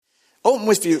Open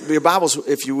with your Bibles,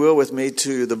 if you will, with me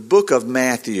to the book of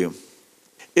Matthew.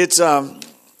 It's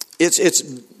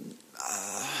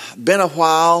been a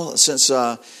while since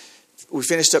we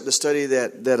finished up the study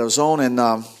that I was on, and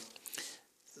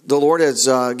the Lord has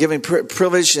given me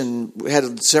privilege, and we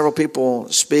had several people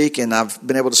speak, and I've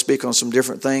been able to speak on some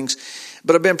different things.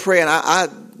 But I've been praying. I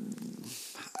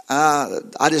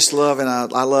just love, and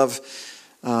I love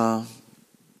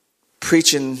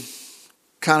preaching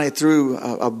kind of through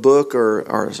a book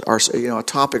or a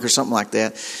topic or something like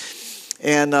that.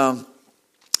 And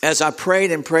as I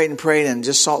prayed and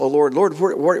just sought the Lord, what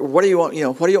do you want?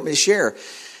 What do you want me to share?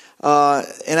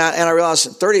 And I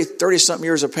realized 30 something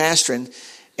years of pastoring,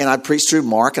 and I preached through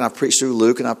Mark, and I preached through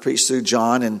Luke, and I preached through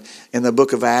John, and in the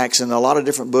book of Acts, and a lot of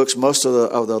different books, most of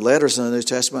the letters in the New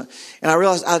Testament. And I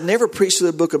realized I'd never preached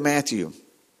through the book of Matthew,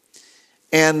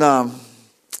 and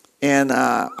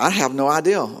I have no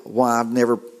idea why I've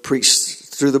never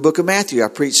preached through the book of Matthew. I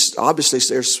preached, obviously,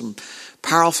 there's some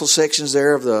powerful sections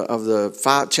there of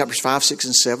the chapters 5, 6,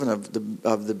 and 7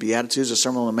 of the Beatitudes, the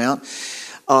Sermon on the Mount,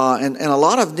 and a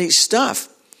lot of neat stuff.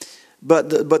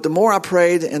 But the more I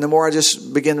prayed and the more I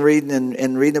just began reading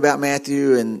and reading about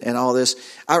Matthew and all this,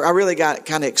 I really got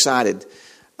kind of excited.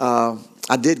 I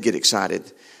did get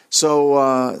excited.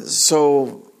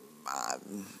 So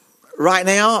right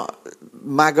now,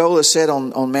 my goal is set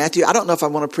on Matthew. I don't know if I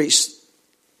want to preach,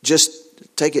 just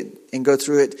take it and go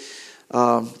through it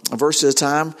a verse at a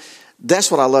time. That's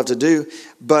what I love to do.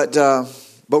 But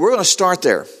we're going to start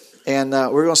there, and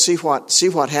we're going to see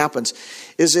what happens.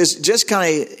 Is just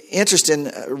kind of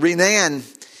interesting. Renan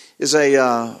was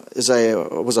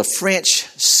a French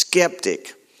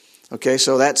skeptic. Okay,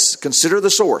 so that's consider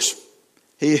the source.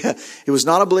 He was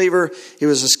not a believer. He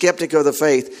was a skeptic of the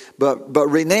faith. But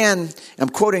Renan, I'm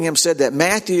quoting him, said that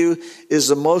Matthew is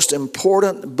the most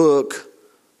important book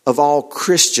of all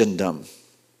Christendom.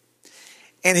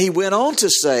 And he went on to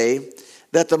say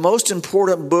that the most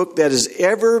important book that has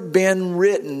ever been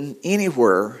written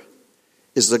anywhere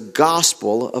is the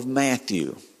Gospel of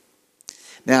Matthew.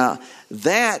 Now,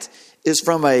 that is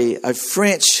from a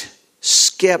French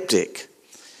skeptic.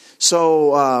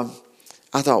 So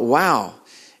I thought, wow.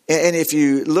 And if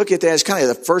you look at that, it's kind of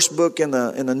the first book in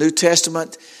the New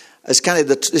Testament. It's kind of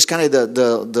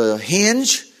the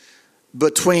hinge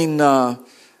between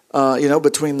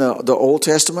between the Old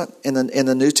Testament and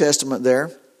the New Testament.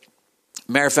 There,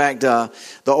 matter of fact, the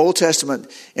Old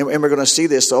Testament, and we're going to see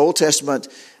this. The Old Testament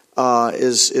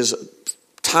is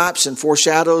types and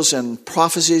foreshadows and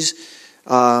prophecies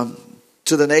to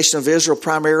the nation of Israel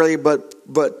primarily,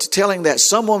 but telling that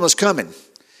someone was coming,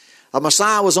 a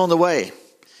Messiah was on the way.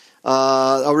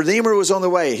 A Redeemer was on the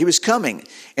way. He was coming,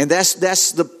 and that's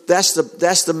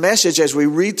the message as we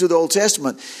read through the Old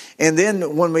Testament. And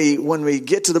then when we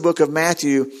get to the book of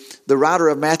Matthew, the writer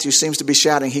of Matthew seems to be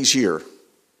shouting, "He's here!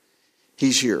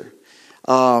 He's here!"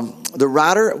 The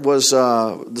writer was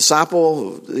a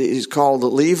disciple. He's called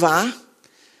Levi.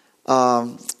 I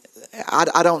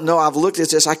don't know. I've looked at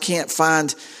this. I can't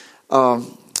find.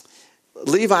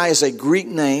 Levi is a Greek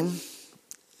name.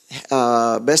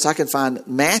 Best I can find,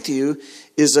 Matthew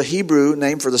is a Hebrew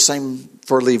name for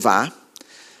Levi.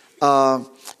 And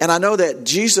I know that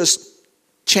Jesus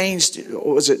changed,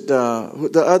 was it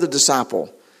the other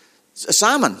disciple?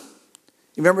 Simon.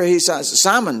 You remember he said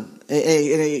Simon,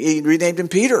 and he renamed him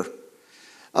Peter.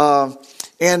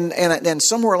 And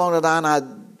somewhere along the line,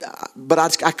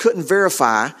 I couldn't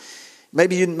verify.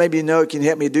 Maybe you know, it can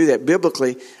help me do that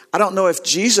biblically. I don't know if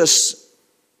Jesus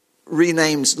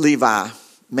renames Levi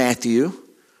Matthew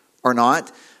or not.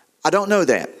 I don't know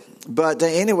that, but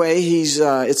anyway, he's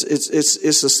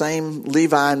it's the same.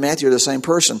 Levi and Matthew are the same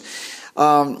person,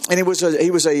 and he was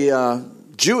a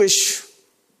Jewish.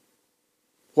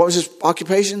 What was his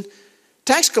occupation?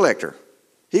 Tax collector.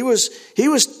 He was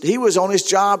on his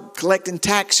job collecting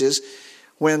taxes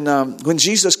when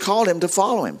Jesus called him to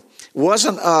follow him.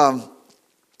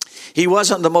 He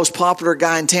wasn't the most popular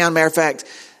guy in town. Matter of fact,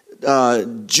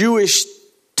 Jewish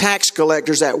tax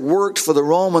collectors that worked for the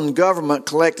Roman government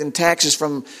collecting taxes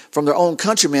from their own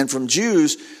countrymen, from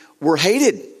Jews, were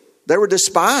hated. They were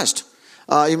despised.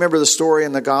 You remember the story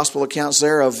in the gospel accounts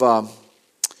there of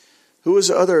who was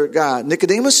the other guy?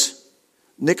 Nicodemus,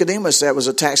 that was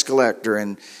a tax collector.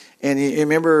 And you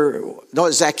remember,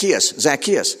 no, Zacchaeus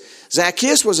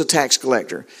was a tax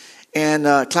collector. And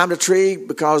climbed a tree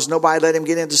because nobody let him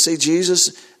get in to see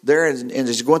Jesus there, and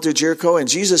he's going through Jericho, and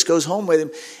Jesus goes home with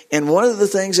him. And one of the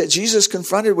things that Jesus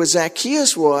confronted with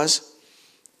Zacchaeus was,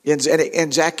 and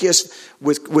Zacchaeus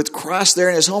with Christ there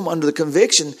in his home under the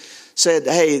conviction said,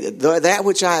 "Hey, that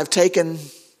which I have taken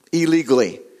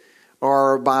illegally,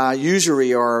 or by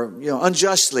usury or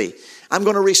unjustly. I'm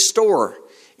going to restore.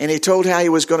 And he told how he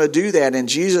was going to do that. And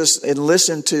Jesus, and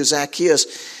listened to Zacchaeus,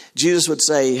 Jesus would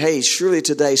say, hey, surely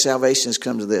today salvation has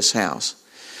come to this house.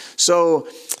 So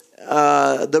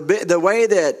the way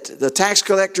that the tax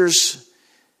collectors,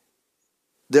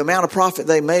 the amount of profit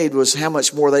they made was how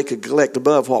much more they could collect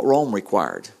above what Rome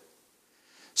required.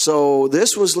 So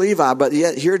this was Levi, but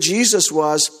yet here Jesus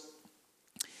was,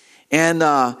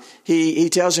 and he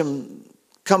tells him,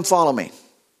 come follow me.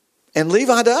 And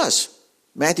Levi does.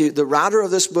 Matthew, the writer of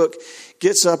this book,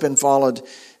 gets up and followed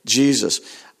Jesus.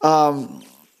 Some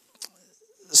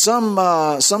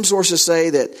sources say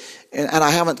that, and I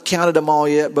haven't counted them all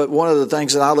yet, but one of the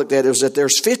things that I looked at is that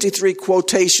there's 53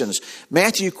 quotations.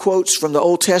 Matthew quotes from the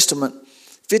Old Testament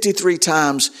 53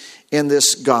 times in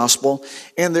this gospel,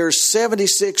 and there's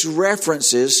 76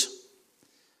 references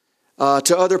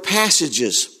to other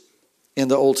passages in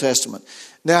the Old Testament.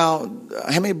 Now,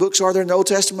 how many books are there in the Old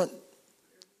Testament?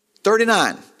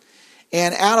 39.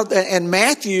 And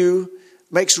Matthew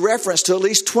makes reference to at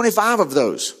least 25 of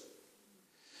those.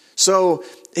 So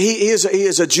he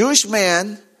is a Jewish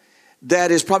man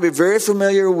that is probably very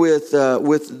familiar with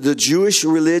the Jewish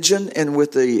religion and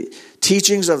with the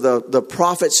teachings of the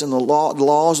prophets and the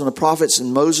laws and the prophets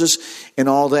and Moses and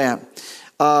all that.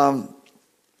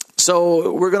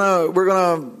 So we're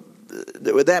gonna.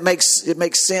 That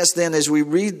makes sense then as we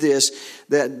read this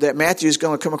that Matthew is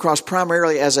going to come across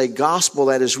primarily as a gospel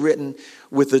that is written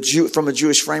from a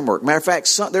Jewish framework. Matter of fact,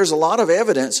 there's a lot of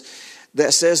evidence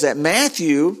that says that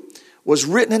Matthew was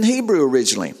written in Hebrew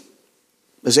originally.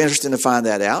 It's interesting to find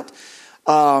that out.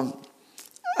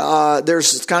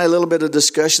 There's kind of a little bit of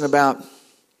discussion about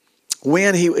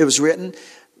when it was written.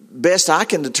 Best I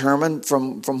can determine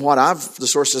from the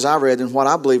sources I've read and what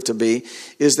I believe to be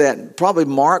is that probably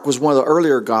Mark was one of the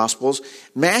earlier gospels.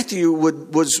 Matthew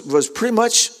was pretty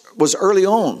much early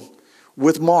on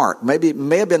with Mark. Maybe it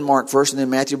may have been Mark first and then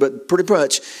Matthew, but pretty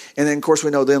much. And then of course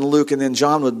we know then Luke and then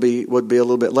John would be a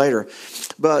little bit later.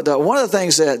 But one of the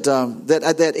things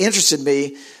that interested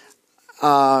me,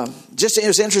 it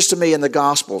was interest to me in the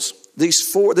Gospels.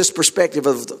 This perspective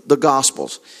of the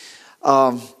Gospels.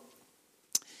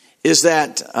 Is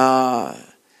that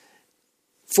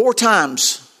 4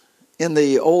 times in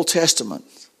the Old Testament,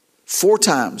 4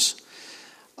 times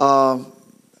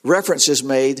reference is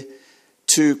made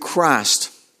to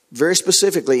Christ. Very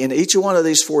specifically, in each one of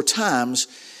these 4 times,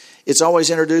 it's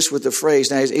always introduced with the phrase.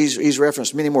 Now, he's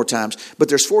referenced many more times, but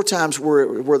there's 4 times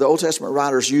where the Old Testament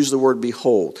writers use the word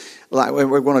behold. Like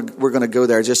we're going to go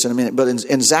there just in a minute. But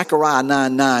in Zechariah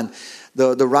 9:9,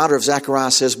 the writer of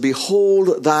Zechariah says,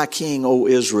 behold thy king, O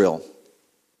Israel.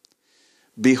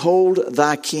 Behold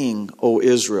thy king, O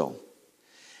Israel.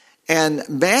 And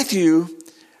Matthew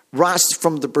writes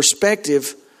from the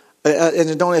perspective,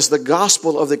 and known as the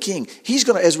gospel of the king. He's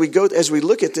going to, as we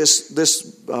look at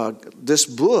this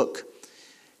book,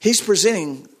 he's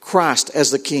presenting Christ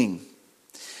as the king.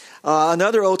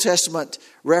 Another Old Testament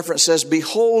reference says,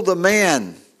 behold the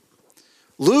man.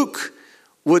 Luke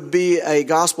would be a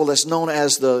gospel that's known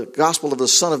as the gospel of the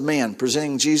Son of Man,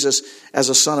 presenting Jesus as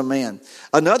a Son of Man.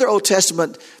 Another Old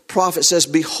Testament prophet says,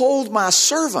 behold my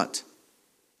servant.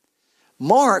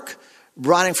 Mark,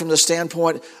 writing from the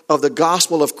standpoint of the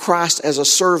gospel of Christ as a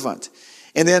servant.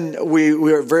 And then we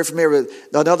are very familiar with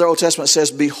another Old Testament says,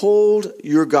 behold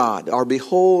your God, or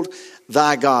behold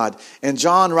thy God. And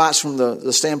John writes from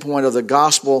the standpoint of the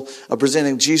gospel of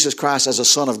presenting Jesus Christ as a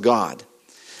Son of God.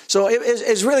 So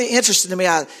it's really interesting to me.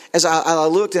 As I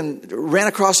looked and ran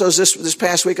across those this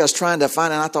past week, I was trying to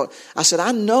find it. And I said,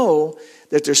 I know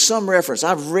that there's some reference.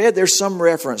 I've read there's some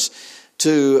reference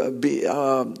to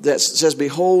that says,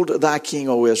 behold thy king,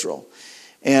 O Israel.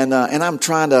 And I'm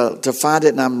trying to find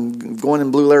it, and I'm going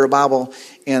in Blue Letter Bible,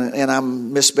 and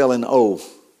I'm misspelling O.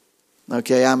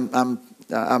 Okay, I'm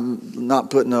not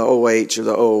putting the OH or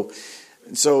the O.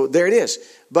 So there it is.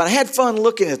 But I had fun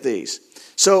looking at these.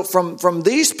 So from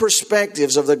these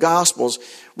perspectives of the Gospels,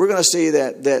 we're going to see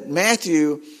that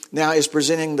Matthew now is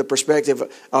presenting the perspective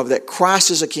of that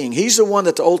Christ is a king. He's the one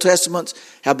that the Old Testament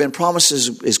have been promised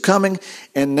is coming,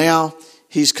 and now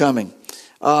he's coming.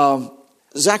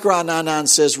 Zechariah 9:9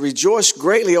 says, rejoice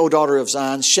greatly, O daughter of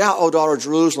Zion. Shout, O daughter of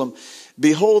Jerusalem.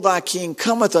 Behold, thy king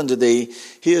cometh unto thee.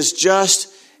 He is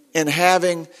just in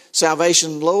having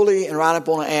salvation, lowly and riding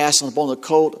upon an ass and upon the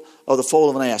colt of the foal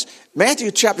of an ass.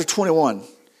 Matthew chapter 21.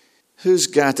 Who's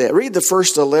got that? Read the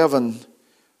first 11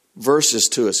 verses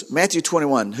to us. Matthew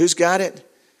 21. Who's got it?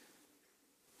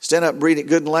 Stand up, read it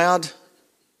good and loud.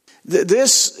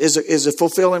 This is a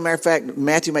fulfilling. Matter of fact,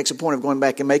 Matthew makes a point of going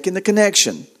back and making the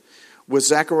connection with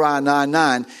Zechariah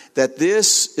 9:9, that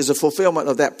this is a fulfillment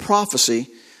of that prophecy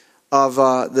of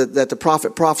that the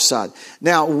prophet prophesied.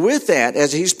 Now, with that,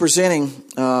 as he's presenting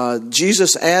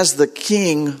Jesus as the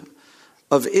King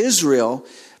of Israel,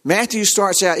 Matthew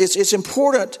starts out, it's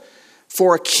important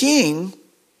for a king,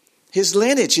 his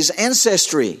lineage, his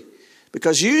ancestry,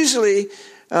 because usually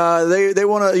they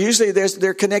want to. Usually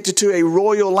they're connected to a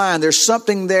royal line. There's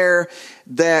something there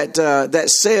that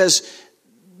says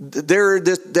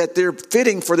that they're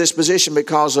fitting for this position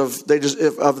because of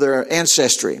their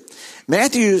ancestry.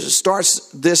 Matthew starts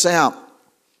this out,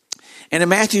 and in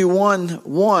Matthew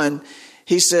 1:1,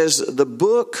 he says, "The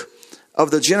book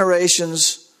of the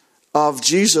generations of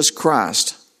Jesus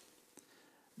Christ,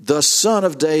 the Son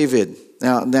of David."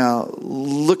 Now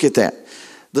look at that.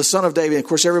 The Son of David. Of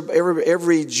course,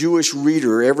 every Jewish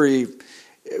reader,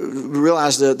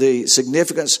 realize the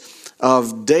significance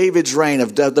of David's reign,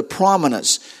 of the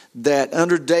prominence that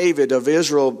under David of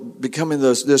Israel becoming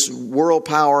this world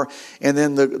power, and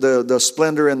then the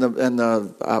splendor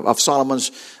of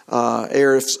Solomon's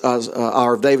heir,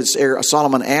 or David's heir,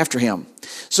 Solomon after him.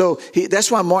 So that's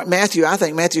why I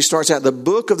think Matthew starts out the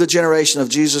book of the generation of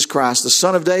Jesus Christ, the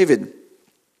Son of David.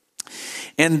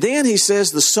 And then he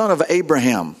says the son of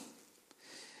Abraham.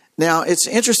 Now, it's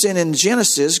interesting in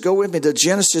Genesis. Go with me to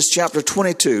Genesis chapter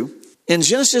 22. In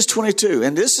Genesis 22,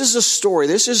 and this is a story.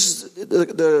 This is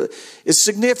it's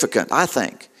significant, I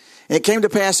think. And it came to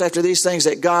pass after these things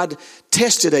that God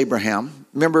tested Abraham.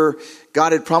 Remember,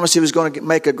 God had promised He was going to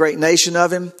make a great nation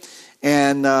of him.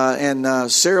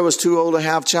 And Sarah was too old to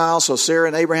have a child, so Sarah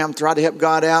and Abraham tried to help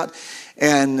God out.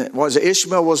 And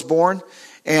Ishmael was born.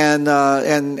 And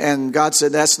God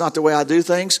said, that's not the way I do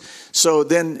things. So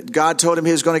then God told him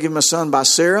He was going to give him a son by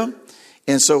Sarah.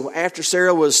 And so after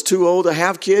Sarah was too old to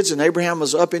have kids and Abraham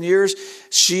was up in years,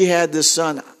 she had this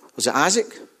son. Was it Isaac?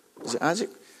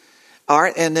 All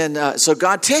right. And then, so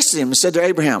God tested him and said to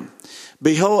Abraham,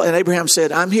 "Behold," and Abraham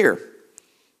said, "I'm here."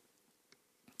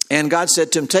 And God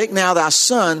said to him, "Take now thy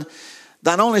son,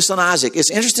 thine only son Isaac." It's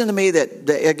interesting to me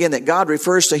that God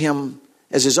refers to him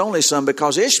as his only son,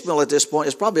 because Ishmael at this point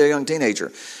is probably a young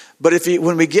teenager. But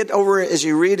when we get over, as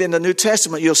you read in the New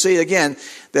Testament, you'll see again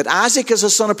that Isaac is a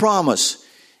son of promise.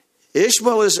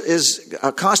 Ishmael is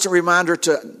a constant reminder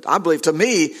I believe to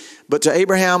me, but to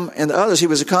Abraham and the others, he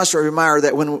was a constant reminder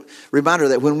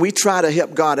that when we try to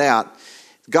help God out,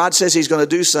 God says He's going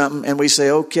to do something, and we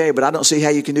say, "Okay, but I don't see how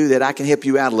you can do that. I can help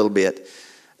you out a little bit."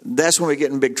 That's when we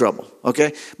get in big trouble,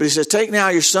 okay? But He says, "Take now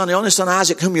your son, the only son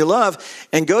Isaac, whom you love,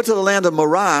 and go to the land of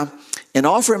Moriah, and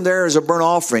offer him there as a burnt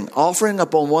offering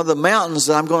upon one of the mountains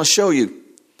that I'm going to show you."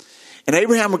 And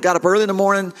Abraham got up early in the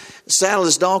morning, saddled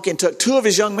his donkey, and took two of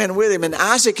his young men with him, and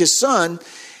Isaac his son,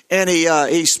 and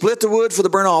he split the wood for the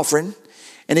burnt offering,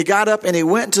 and he got up and he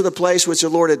went to the place which the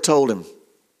Lord had told him.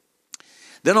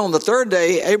 Then on the third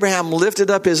day, Abraham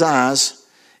lifted up his eyes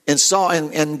and saw,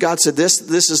 and God said, "This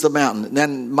is the mountain."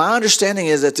 And my understanding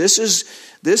is that this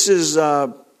is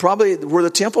probably where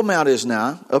the Temple Mount is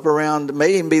now, up around,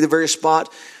 may even be the very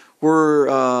spot where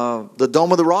the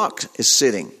Dome of the Rock is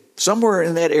sitting, somewhere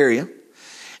in that area.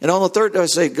 And on the third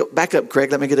day, go back up,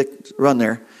 Craig, let me get a run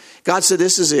there. God said,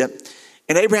 "This is it."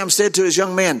 And Abraham said to his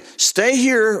young man, "Stay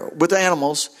here with the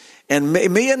animals, and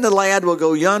me and the lad will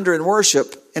go yonder and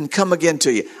worship and come again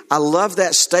to you." I love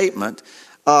that statement.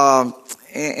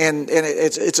 And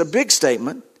it's a big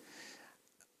statement.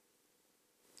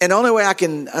 And the only way I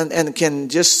can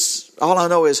just, all I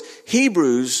know is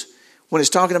Hebrews, when it's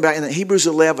talking about, in Hebrews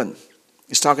 11,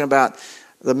 it's talking about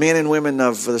the men and women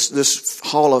of this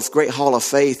great hall of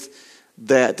faith,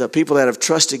 that people that have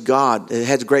trusted God, that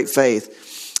had great faith.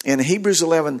 And in Hebrews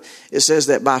 11, it says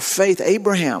that by faith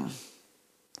Abraham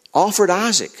offered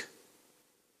Isaac,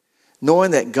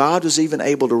 knowing that God was even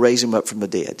able to raise him up from the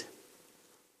dead.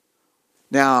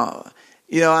 Now,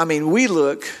 we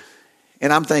look,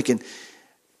 and I'm thinking,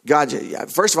 God,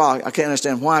 first of all, I can't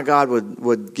understand why God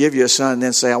would give you a son and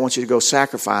then say, "I want you to go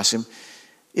sacrifice him."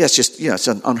 Yeah, it's just, it's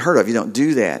unheard of. You don't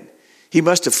do that. He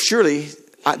must have surely,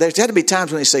 there's had to be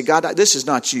times when they say, "God, this is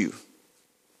not you.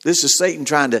 This is Satan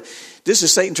trying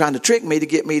to trick me to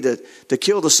get me to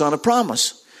kill the son of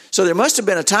promise." So there must have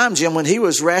been a time, Jim, when he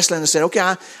was wrestling and said, "Okay,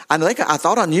 I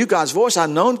thought I knew God's voice. I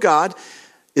known God.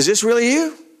 Is this really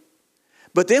you?"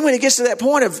 But then when he gets to that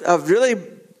point of really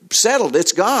settled,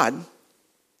 it's God,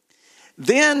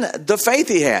 then the faith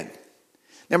he had.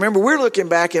 Now remember, we're looking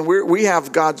back and we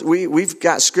have God's, we've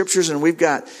got scriptures, and we've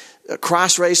got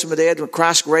Christ raised from the dead,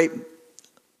 Christ's great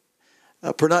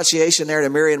pronunciation there to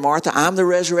Mary and Martha. "I'm the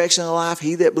resurrection and the life.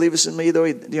 He that believeth in me, though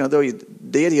he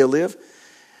dead, he'll live."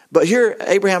 But here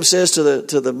Abraham says to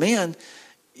the men,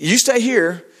 "You stay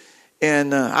here,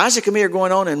 And Isaac and me are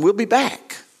going on, and we'll be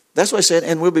back. That's what I said,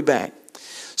 and we'll be back.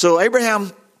 So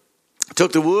Abraham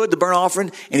took the wood, the burnt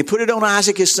offering, and he put it on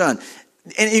Isaac, his son.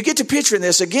 And you get to picturing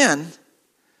this again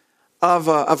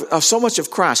of so much of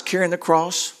Christ carrying the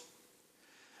cross,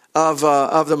 of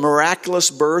the miraculous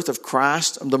birth of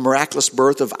Christ, of the miraculous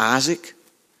birth of Isaac.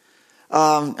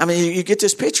 You get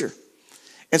this picture.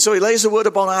 And so he lays the wood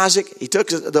upon Isaac. He took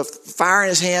the fire in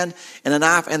his hand and a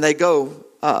knife, and they go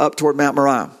up toward Mount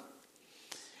Moriah.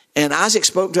 And Isaac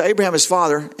spoke to Abraham, his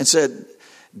father, and said,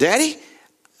 Daddy?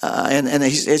 And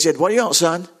he said, what do you want,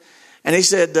 son? And he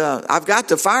said, I've got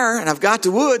the fire and I've got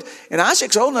the wood. And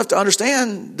Isaac's old enough to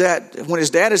understand that when his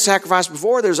dad had sacrificed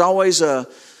before, there's always a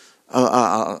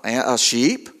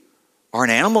sheep or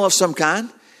an animal of some kind.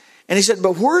 And he said,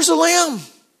 but where's the lamb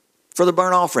for the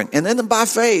burnt offering? And then by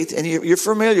faith, and you're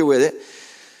familiar with it.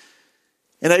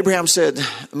 And Abraham said,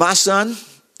 my son,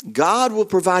 God will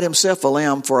provide himself a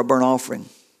lamb for a burnt offering.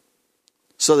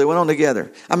 So they went on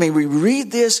together. We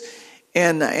read this,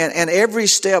 and every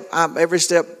step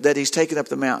that he's taken up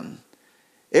the mountain,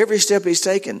 every step he's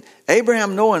taken,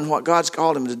 Abraham knowing what God's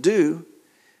called him to do,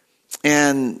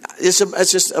 and it's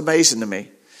just amazing to me.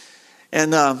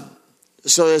 And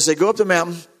so as they go up the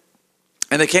mountain,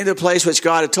 and they came to a place which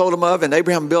God had told them of, and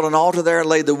Abraham built an altar there,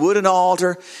 laid the wood in the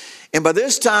altar, and by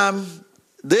this time,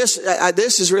 this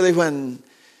is really when,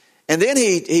 and then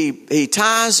he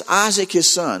ties Isaac,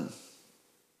 his son.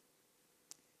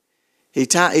 He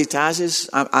ties his,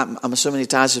 I'm assuming he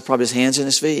ties probably his hands and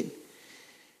his feet.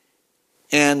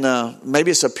 And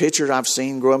maybe it's a picture I've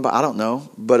seen growing up, I don't know,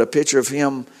 but a picture of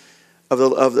him,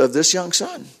 of this young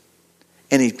son.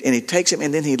 And he takes him,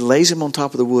 and then he lays him on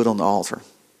top of the wood on the altar.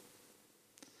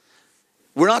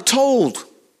 We're not told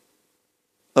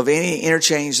of any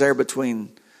interchange there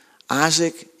between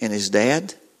Isaac and his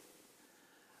dad.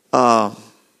 Wow.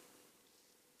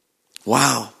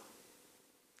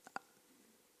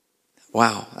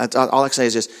 All I can say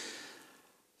is this.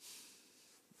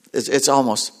 It's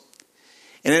almost.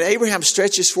 And then Abraham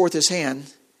stretches forth his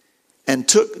hand and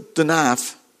took the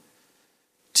knife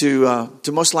to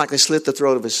most likely slit the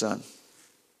throat of his son.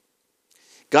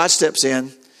 God steps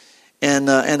in, and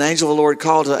the angel of the Lord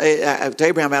called to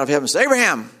Abraham out of heaven and said,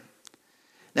 Abraham!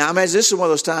 Now I imagine this is one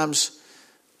of those times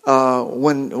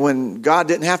when God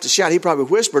didn't have to shout. He probably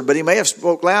whispered, but he may have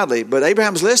spoke loudly. But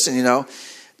Abraham's listening, you know.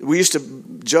 We used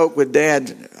to joke with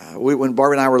Dad when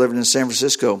Barbara and I were living in San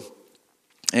Francisco.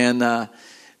 And it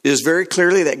is very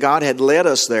clearly that God had led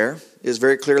us there. It is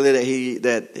very clearly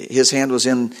that his hand was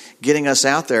in getting us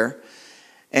out there.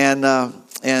 And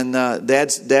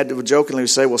Dad would jokingly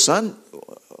say, well, son,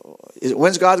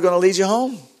 when's God going to lead you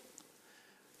home?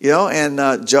 You know, and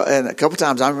a couple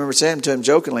times I remember saying to him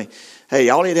jokingly, hey,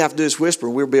 all you'd have to do is whisper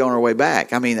and we'll be on our way back.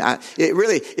 It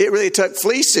really took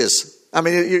fleeces.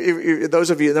 Those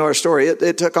of you who know our story,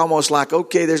 it took almost like,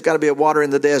 okay, there's got to be a water in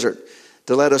the desert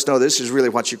to let us know this is really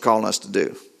what you're calling us to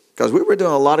do. Because we were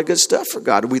doing a lot of good stuff for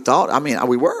God. We thought,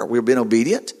 we were being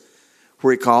obedient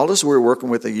where he called us. We were working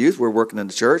with the youth. We were working in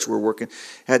the church. We were working,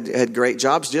 had great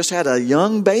jobs, just had a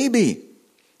young baby.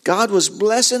 God was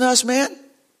blessing us, man.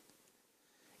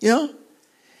 You know?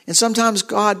 And sometimes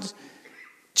God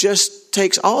just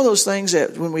takes all those things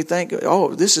that when we think,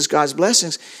 oh, this is God's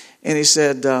blessings. And he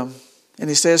said, and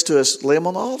he says to us, lay them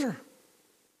on the altar.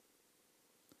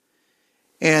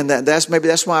 And that's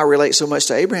why I relate so much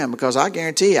to Abraham, because I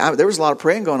guarantee you, there was a lot of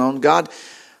praying going on. God,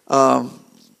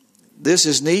 this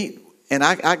is neat. And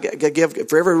I give,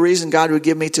 for every reason God would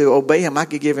give me to obey him, I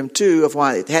could give him two of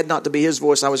why it had not to be his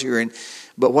voice I was hearing,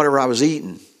 but whatever I was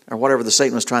eating or whatever the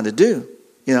Satan was trying to do,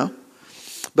 you know.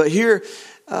 But here,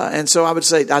 and so I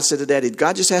said to Daddy,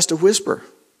 God just has to whisper.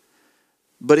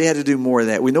 But he had to do more of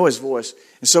that. We know his voice.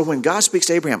 And so when God speaks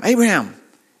to Abraham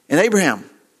and Abraham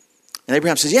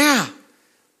says, yeah.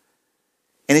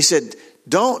 And he said,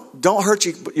 don't hurt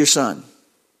your son.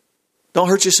 Don't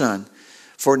hurt your son.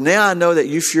 For now I know that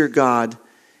you fear God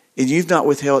and you've not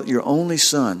withheld your only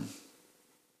son.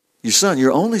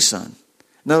 Your only son.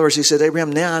 In other words, he said,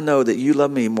 Abraham, now I know that you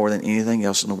love me more than anything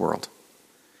else in the world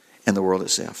and the world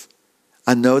itself.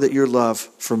 I know that your love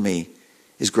for me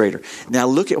is greater. Now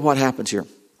look at what happens here.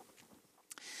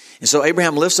 And so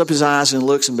Abraham lifts up his eyes and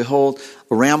looks, and behold,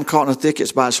 a ram caught in the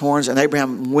thickets by his horns. And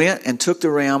Abraham went and took the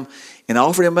ram and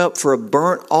offered him up for a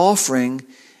burnt offering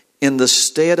in the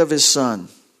stead of his son.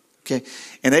 Okay.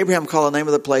 And Abraham called the name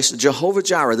of the place Jehovah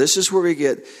Jireh. This is where we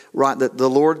get right that the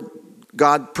Lord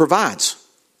God provides.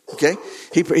 Okay.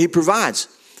 He provides.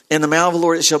 In the mount of the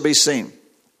Lord it shall be seen.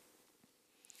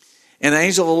 And the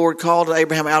angel of the Lord called to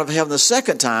Abraham out of heaven the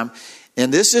second time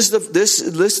And this is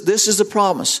the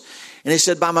promise. And he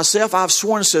said, by myself I have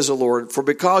sworn, says the Lord, for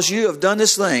because you have done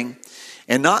this thing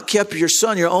and not kept your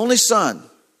son, your only son,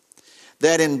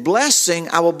 that in blessing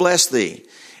I will bless thee,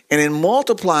 and in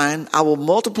multiplying I will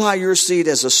multiply your seed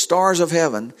as the stars of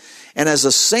heaven, and as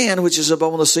the sand which is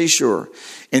above on the seashore.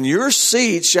 And your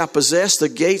seed shall possess the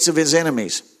gates of his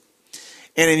enemies.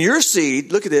 And in your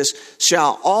seed, look at this,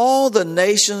 shall all the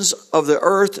nations of the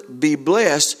earth be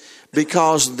blessed,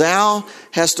 because thou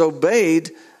hast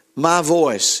obeyed my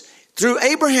voice. Through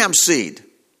Abraham's seed.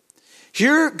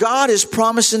 Here God is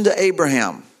promising to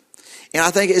Abraham. And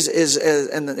I think in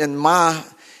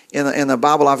the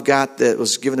Bible I've got that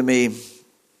was given to me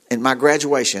in my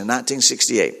graduation in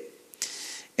 1968.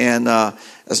 And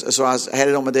so I had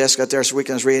it on my desk out there this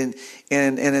weekend I was reading.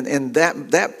 And in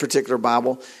that particular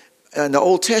Bible, in the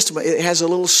Old Testament, it has a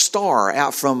little star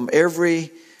out from every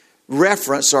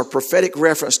reference or prophetic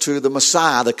reference to the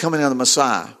Messiah, the coming of the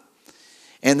Messiah.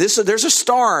 And there's a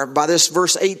star by this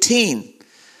verse 18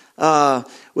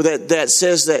 that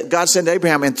says that God said to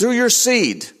Abraham, and through your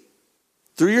seed,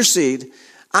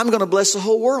 I'm going to bless the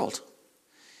whole world.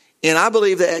 And I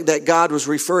believe that God was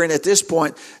referring at this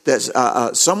point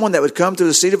that someone that would come through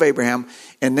the seed of Abraham.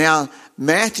 And now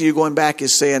Matthew going back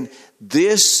is saying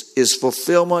this is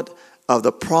fulfillment of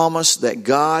the promise that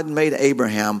God made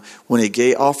Abraham when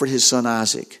he offered his son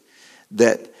Isaac.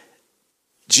 That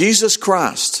Jesus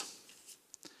Christ,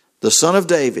 the son of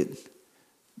David,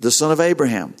 the son of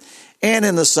Abraham. And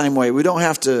in the same way, we don't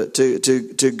have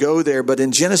to go there, but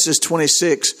in Genesis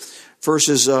 26,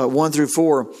 verses 1 through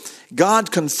 4,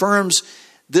 God confirms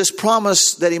this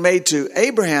promise that he made to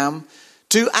Abraham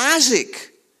to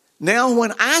Isaac. Now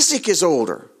when Isaac is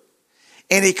older,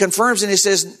 and he confirms and he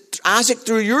says, Isaac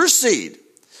through your seed.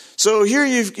 So here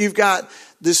you've got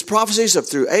this prophecies of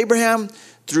through Abraham,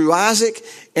 through Isaac,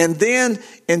 and then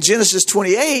in Genesis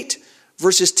 28,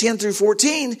 verses 10 through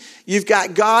 14, you've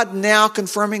got God now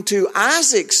confirming to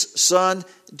Isaac's son,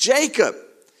 Jacob,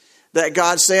 that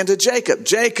God's saying to Jacob,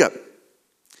 Jacob,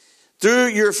 through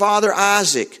your father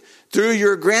Isaac, through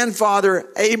your grandfather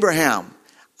Abraham,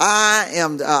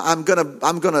 I'm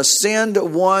going to send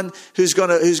one who's going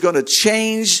to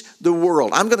change the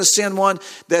world. I'm going to send one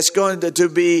that's going to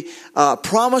be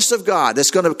promised of God, that's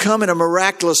going to come in a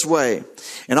miraculous way.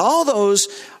 And all those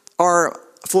are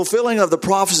fulfilling of the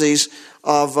prophecies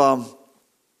of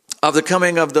the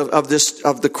coming of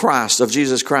the Christ, of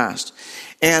Jesus Christ.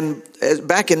 And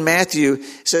back in Matthew,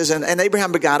 it says, and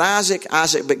Abraham begot Isaac,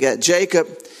 Isaac begat Jacob,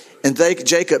 and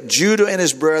Jacob Judah and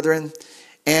his brethren.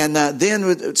 And then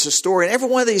it's a story. And every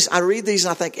one of these, I read these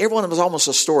and I think every one of them is almost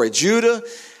a story. Judah,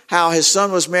 how his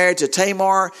son was married to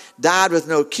Tamar, died with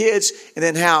no kids, and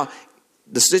then how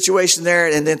the situation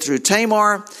there, and then through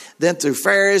Tamar, then through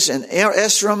Pharez and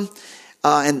Esrom,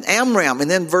 and Amram.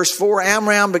 And then verse 4,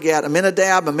 Amram begat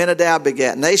Amminadab, Amminadab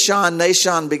begat Nahshon,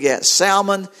 Nahshon begat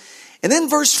Salmon. And then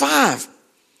verse 5.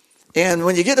 And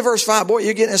when you get to verse 5, boy,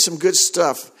 you're getting some good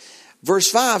stuff. Verse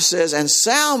 5 says, and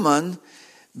Salmon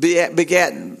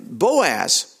begat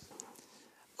Boaz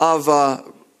of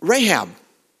Rahab.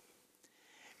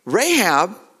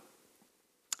 Rahab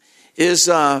is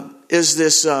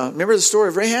this, remember the story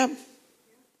of Rahab?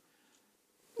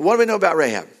 What do we know about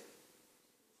Rahab?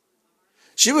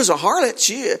 She was a harlot.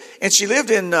 She lived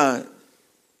in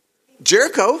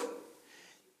Jericho.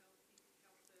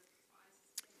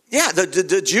 Yeah,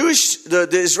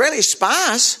 the Israeli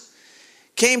spies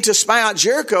came to spy out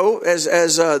Jericho as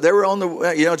they were on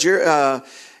the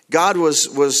God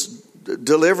was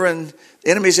delivering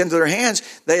enemies into their hands.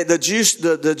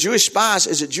 The Jewish spies,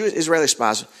 is it Israeli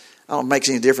spies? I don't know if it makes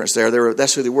any difference there.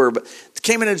 That's who they were. But they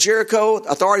came into Jericho.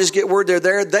 Authorities get word they're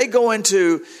there. They go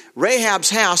into Rahab's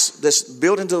house that's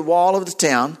built into the wall of the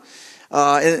town.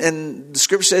 And the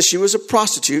scripture says she was a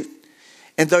prostitute.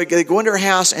 And they go into her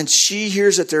house, and she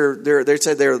hears that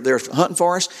they're hunting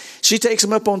for us. She takes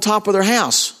them up on top of their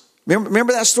house.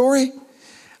 Remember that story?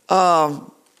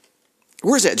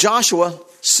 Where's that? Joshua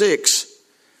 6.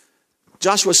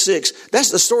 Joshua 6.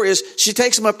 That's the story. Is she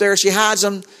takes them up there. She hides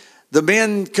them. The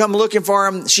men come looking for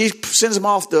them. She sends them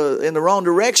off in the wrong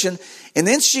direction. And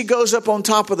then she goes up on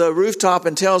top of the rooftop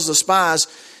and tells the spies,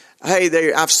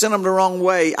 hey, I've sent them the wrong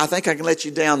way. I think I can let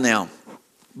you down now.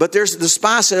 But the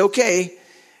spy said, okay,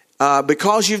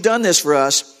 because you've done this for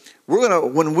us,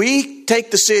 when we take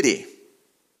the city,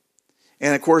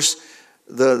 and of course,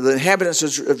 the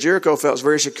inhabitants of Jericho felt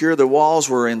very secure. The walls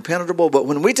were impenetrable. But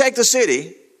when we take the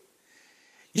city,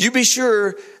 you be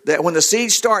sure that when the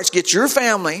siege starts, get your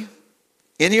family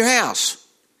in your house.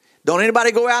 Don't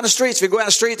anybody go out in the streets. If you go out in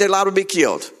the street, they're liable to be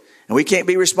killed. And we can't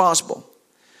be responsible.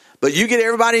 But you get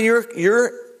everybody in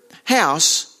your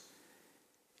house.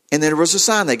 And then there was a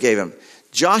sign they gave him.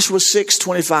 Joshua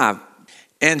 6:25.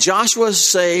 And Joshua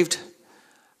saved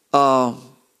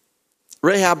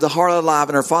Rahab the harlot alive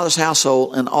in her father's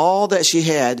household and all that she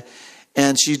had.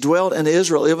 And she dwelt in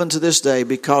Israel even to this day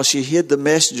because she hid the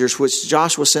messengers which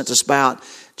Joshua sent to spy out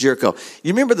Jericho.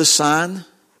 You remember the sign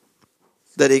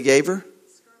that he gave her?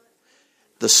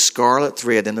 The scarlet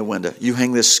thread in the window. You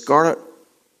hang this scarlet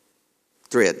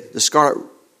thread, the scarlet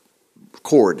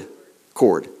cord.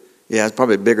 Yeah, it's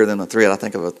probably bigger than a thread. I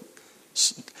think of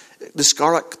the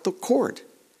scarlet cord.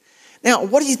 Now,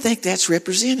 what do you think that's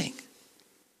representing?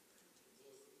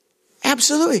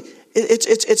 Absolutely.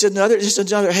 It's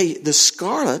another, hey, the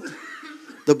scarlet,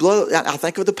 the blood, I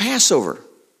think of the Passover.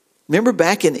 Remember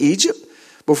back in Egypt,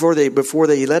 before they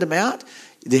let them out,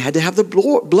 they had to have the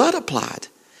blood applied.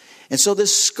 And so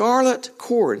this scarlet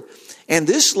cord, and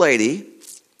this lady,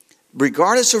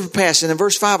 regardless of her past, and in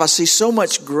verse 5, I see so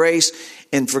much grace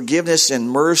and forgiveness and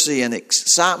mercy and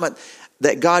excitement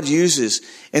that God uses.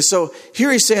 And so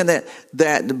here he's saying that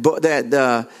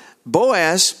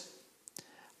Boaz,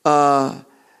 that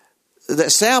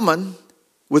Salmon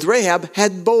with Rahab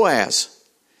had Boaz.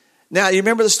 Now, you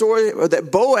remember the story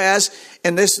that Boaz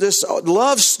and this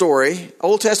love story,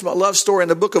 Old Testament love story in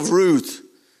the book of Ruth.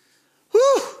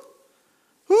 Whew.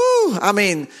 I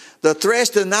mean, the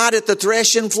night at the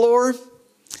threshing floor,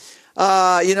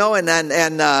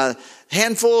 and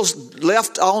handfuls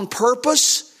left on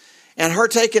purpose, and her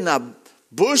taking a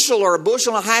bushel or a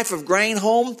bushel and a half of grain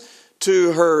home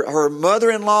to her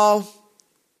mother-in-law,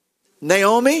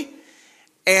 Naomi.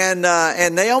 And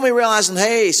Naomi realizing,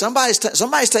 hey, somebody's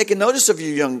taking notice of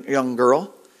you, young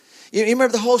girl. You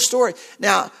remember the whole story.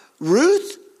 Now,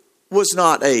 Ruth was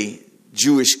not a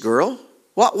Jewish girl.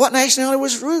 What nationality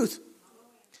was Ruth?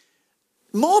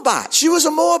 Moabite. She was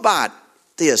a Moabite.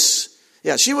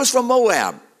 She was from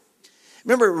Moab.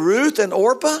 Remember Ruth and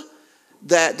Orpah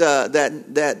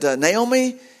that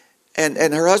Naomi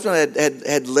and her husband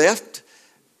had left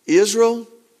Israel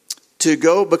to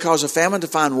go because of famine to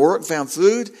find work, found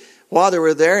food. While they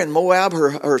were there in Moab,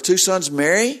 her two sons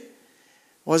marry.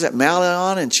 What was that,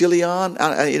 Malion and Chilion?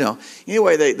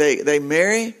 Anyway, they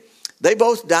marry. They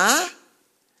both die.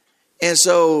 And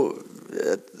so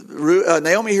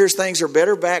Naomi hears things are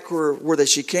better back where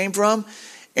she came from.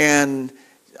 And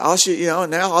all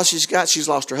she's got, she's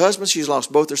lost her husband, she's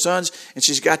lost both her sons, and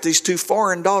she's got these two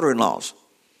foreign daughter-in-laws.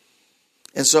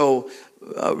 And so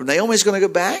Naomi's going to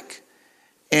go back.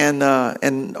 And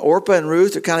Orpah and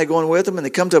Ruth are kind of going with them, and they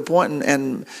come to a point,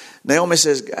 and Naomi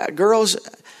says, "Girls,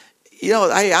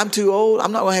 hey, I'm too old.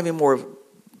 I'm not going to have any more.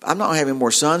 I'm not going to have any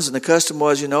more sons." And the custom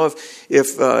was,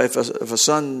 if a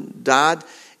son died,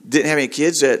 didn't have any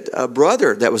kids, that a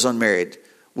brother that was unmarried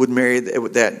would marry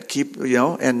that keep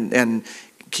and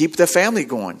keep the family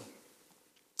going.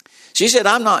 She said,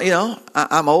 "I'm not.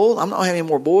 I'm old. I'm not going to have any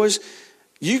more boys.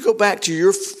 You go back to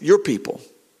your people.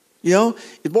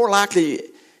 It's more likely."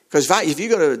 Because if you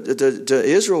go to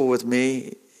Israel with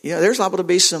me, there's liable to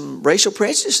be some racial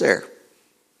prejudice there.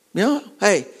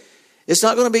 Hey, it's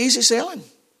not going to be easy sailing.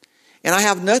 And I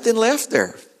have nothing left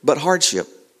there but hardship.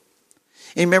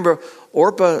 And remember,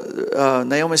 Orpah,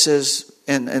 Naomi says,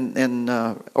 and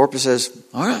Orpah says,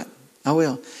 all right, I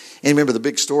will. And remember the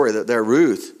big story that there,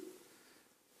 Ruth.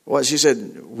 Well, she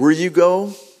said, where you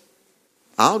go,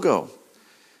 I'll go.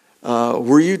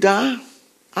 Where you die,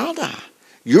 I'll die.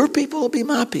 Your people will be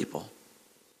my people.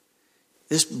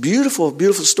 This beautiful,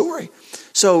 beautiful story.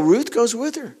 So Ruth goes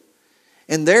with her.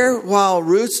 And there, while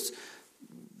Ruth's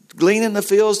gleaning the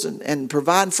fields and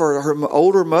providing for her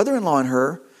older mother-in-law and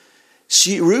her,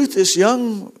 Ruth, this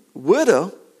young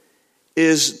widow,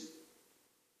 is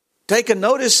taken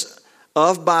notice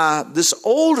of by this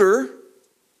older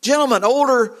gentleman,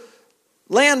 older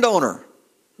landowner,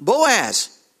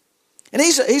 Boaz. And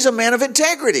he's a man of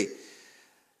integrity.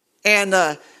 And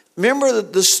remember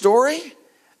the story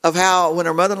of how when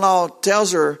her mother-in-law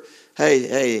tells her,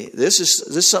 hey, this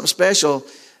is something special.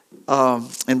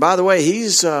 And by the way, he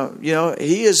is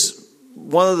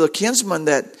one of the kinsmen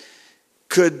that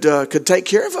could take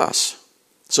care of us.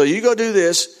 So you go do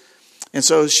this. And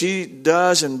so she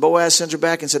does, and Boaz sends her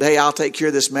back and said, hey, I'll take care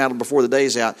of this matter before the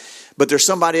day's out. But there's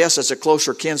somebody else that's a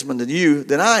closer kinsman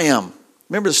than I am.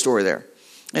 Remember the story there.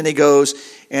 And he goes,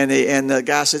 and the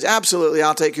guy says, absolutely,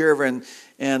 I'll take care of her.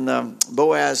 And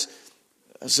Boaz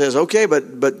says, okay,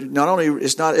 but not only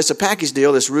it's a package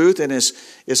deal. It's Ruth and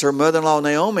it's her mother-in-law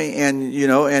Naomi, and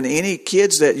any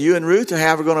kids that you and Ruth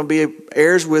have are going to be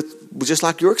heirs with just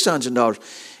like your sons and daughters.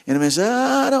 And the man says,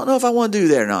 I don't know if I want to do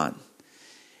that or not.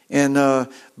 And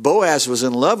Boaz was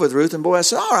in love with Ruth, and Boaz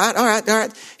said, all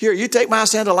right. Here, you take my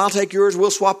sandal, I'll take yours.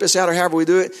 We'll swap this out or however we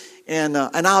do it, and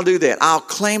I'll do that. I'll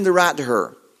claim the right to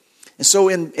her. And so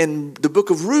in the book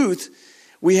of Ruth,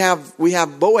 we have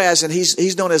Boaz, and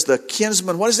he's known as the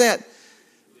kinsman. What is that?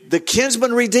 The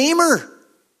kinsman redeemer,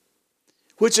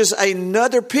 which is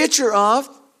another picture of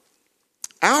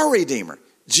our Redeemer,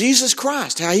 Jesus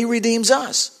Christ, how he redeems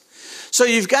us. So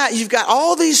you've got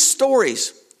all these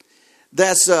stories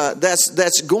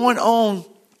that's going on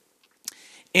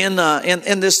in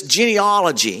this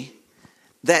genealogy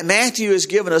that Matthew has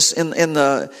given us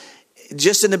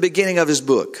just in the beginning of his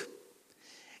book.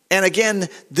 And again,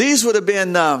 these would have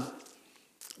been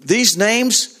these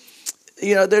names.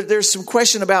 You know, there's some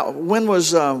question about when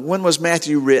was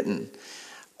Matthew written,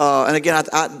 and again,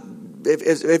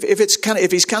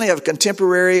 if he's kind of a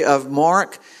contemporary of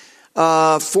Mark,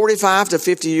 45 to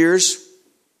 50 years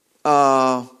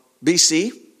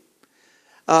BC.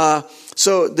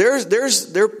 So there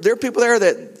are people there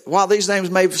that, while these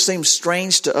names may seem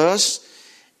strange to us,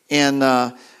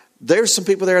 and there's some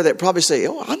people there that probably say,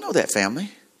 "Oh, I know that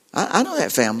family. I know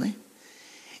that family,"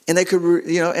 and they could,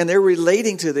 and they're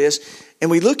relating to this. And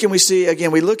we look and we see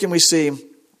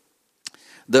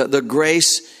the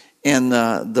grace and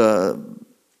the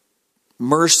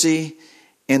mercy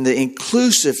and the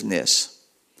inclusiveness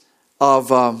of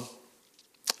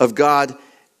God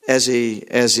as he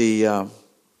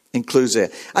includes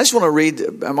that. I just want to read.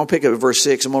 I'm going to pick up at verse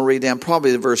 6. I'm going to read down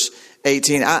probably to verse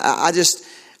 18.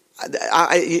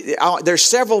 There's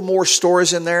several more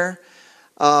stories in there.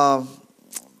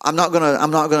 I'm not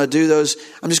gonna do those.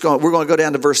 We're going to go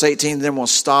down to verse 18, then we'll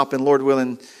stop. And Lord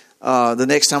willing, the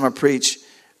next time I preach,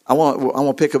 I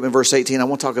want to pick up in verse 18. I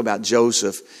want to talk about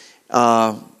Joseph,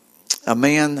 a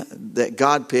man that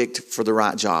God picked for the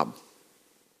right job.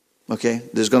 Okay,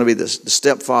 there's going to be the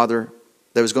stepfather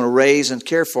that was going to raise and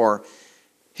care for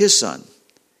his son,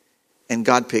 and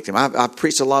God picked him. I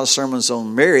preached a lot of sermons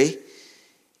on Mary,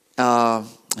 and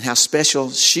how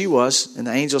special she was, and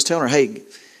the angels telling her, "Hey,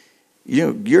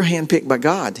 you're handpicked by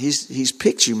God. He's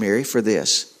picked you, Mary, for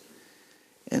this."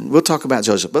 And we'll talk about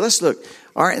Joseph. But let's look.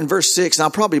 All right, in verse 6, and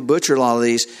I'll probably butcher a lot of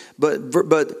these, but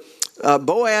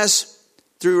Boaz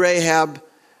through Rahab,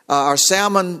 or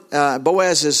Salmon,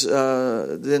 Boaz is,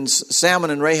 then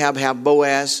Salmon and Rahab have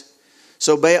Boaz.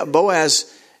 So Boaz,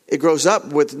 it grows up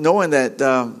with knowing that,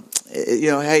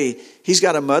 hey, he's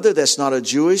got a mother that's not a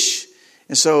Jewish.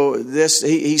 And so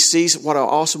he sees what an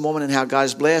awesome woman and how God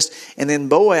is blessed. And then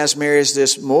Boaz marries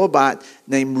this Moabite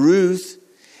named Ruth.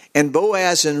 And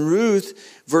Boaz and Ruth,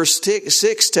 verse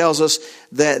 6 tells us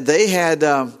that they had,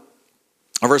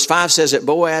 verse 5 says that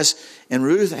Boaz and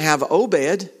Ruth have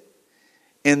Obed.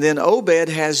 And then Obed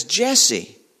has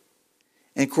Jesse.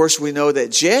 And of course we know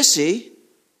that Jesse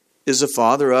is the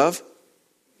father of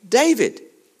David.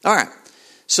 All right.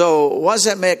 So what does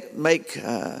that make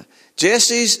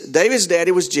David's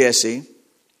daddy was Jesse.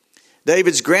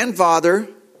 David's grandfather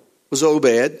was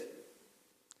Obed.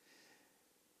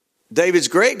 David's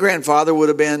great-grandfather would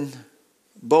have been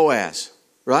Boaz,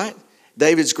 right?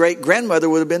 David's great-grandmother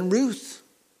would have been Ruth.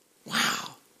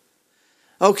 Wow.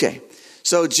 Okay,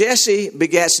 so Jesse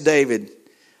begets David,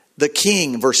 the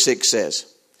king, verse 6 says.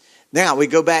 Now we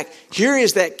go back. Here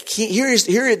is that king.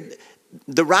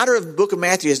 The writer of the book of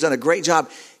Matthew has done a great job.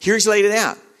 Here's laid it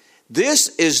out.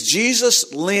 This is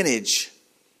Jesus' lineage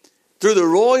through the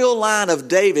royal line of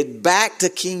David back to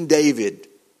King David.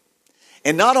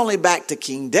 And not only back to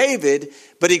King David,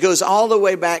 but he goes all the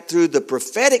way back through the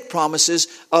prophetic promises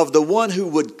of the one who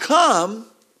would come,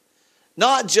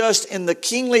 not just in the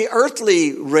kingly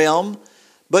earthly realm,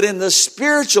 but in the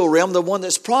spiritual realm, the one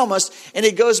that's promised. And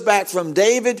he goes back from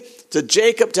David to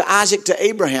Jacob to Isaac to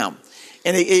Abraham.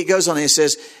 And he goes on and he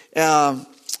says,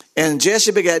 and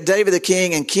Jesse begat David the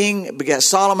king, and king begat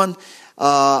Solomon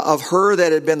of her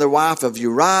that had been the wife of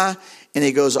Uriah. And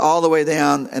he goes all the way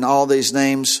down and all these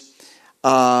names.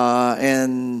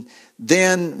 And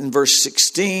then in verse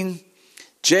 16,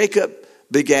 Jacob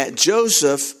begat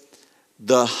Joseph,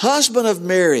 the husband of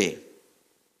Mary,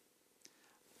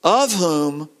 of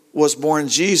whom was born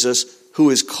Jesus,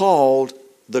 who is called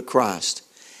the Christ.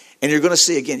 And you're going to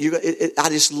see again.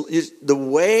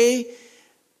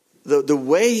 The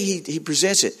way he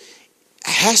presents it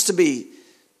has to be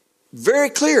very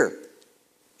clear.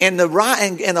 And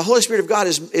the Holy Spirit of God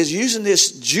is using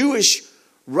this Jewish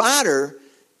writer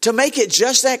to make it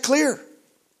just that clear.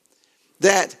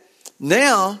 That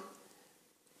now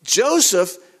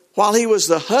Joseph, while he was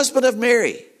the husband of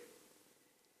Mary,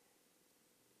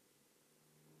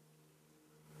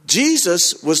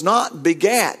 Jesus was not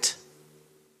begat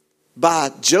by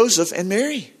Joseph and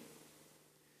Mary.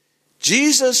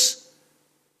 Jesus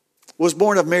was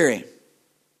born of Mary.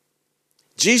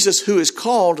 Jesus, who is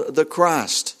called the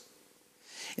Christ.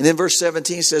 And then verse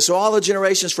 17 says, so all the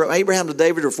generations from Abraham to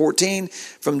David are 14.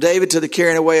 From David to the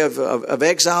carrying away of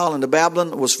exile into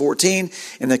Babylon was 14.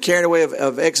 And the carrying away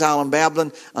of exile in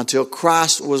Babylon until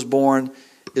Christ was born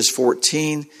is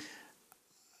 14.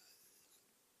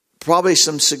 Probably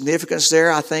some significance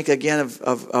there, I think, again,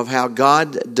 of how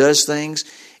God does things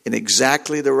in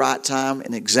exactly the right time,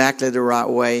 in exactly the right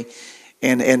way.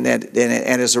 And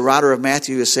as the writer of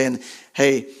Matthew is saying,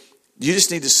 hey, you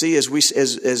just need to see as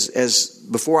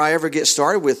before I ever get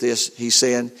started with this, he's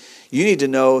saying, you need to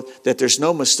know that there's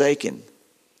no mistaking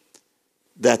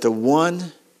that the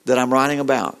one that I'm writing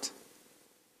about,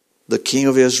 the King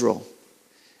of Israel,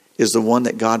 is the one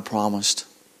that God promised.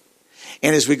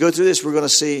 And as we go through this, we're going to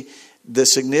see the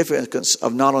significance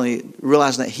of not only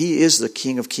realizing that He is the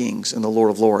King of Kings and the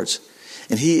Lord of Lords,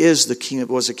 and He is the King,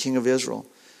 was the King of Israel,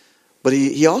 but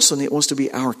He also wants to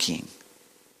be our King.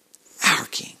 Our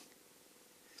King.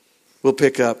 We'll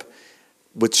pick up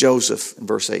with Joseph in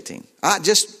verse 18.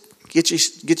 Just get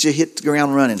you hit the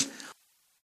ground running.